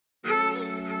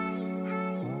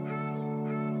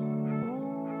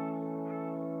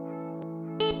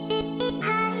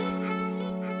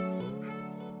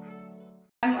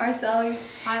Arceli.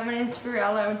 Hi, my name is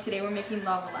Fiorella, and today we're making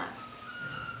lava lamps.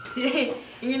 Today,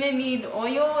 you're gonna need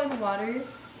oil and water.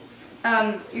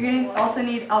 You're gonna also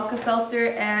need Alka-Seltzer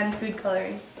and food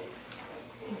coloring.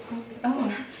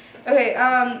 Oh, okay.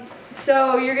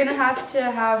 So you're gonna have to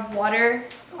have water,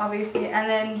 obviously, and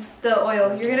then the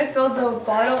oil. You're gonna fill the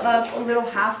bottle up a little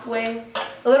halfway,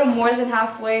 a little more than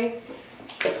halfway,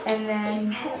 and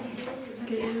then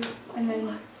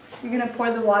you're gonna pour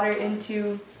the water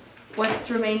into what's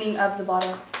remaining of the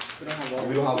bottle. We don't have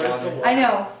water. I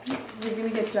know. We're gonna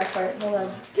get to that part. Hold on.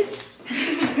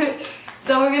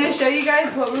 So we're gonna show you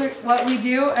guys what we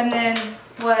do, and then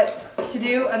what to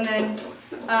do, and then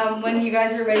when you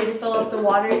guys are ready to fill up the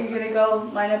water, you're gonna go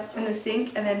line up in the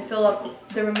sink and then fill up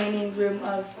the remaining room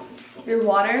of your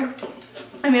water.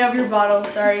 Of your bottle,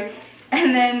 sorry.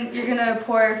 And then you're gonna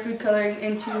pour food coloring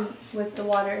with the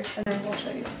water, and then we'll show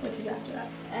you what to do after that.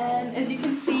 And as you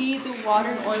can see, the water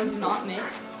and oil do not mix.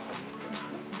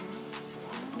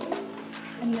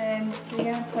 And then you're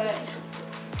gonna put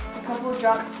a couple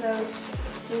drops of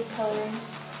food coloring.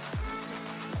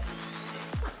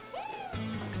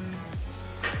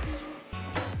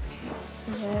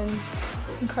 And then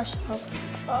you can crush it up.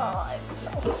 Oh, it's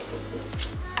so.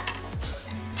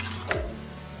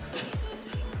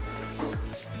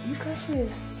 You crush it.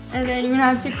 And then you're gonna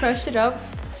have to crush it up.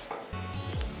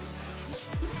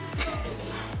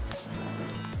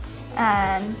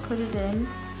 And put it in.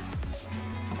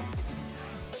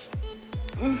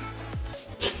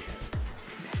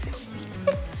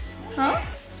 Huh?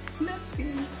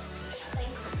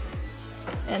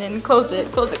 And then close it.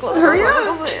 Hurry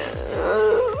up!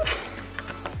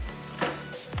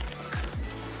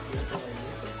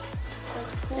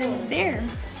 And there.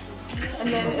 And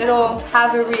then it'll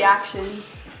have a reaction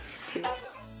too.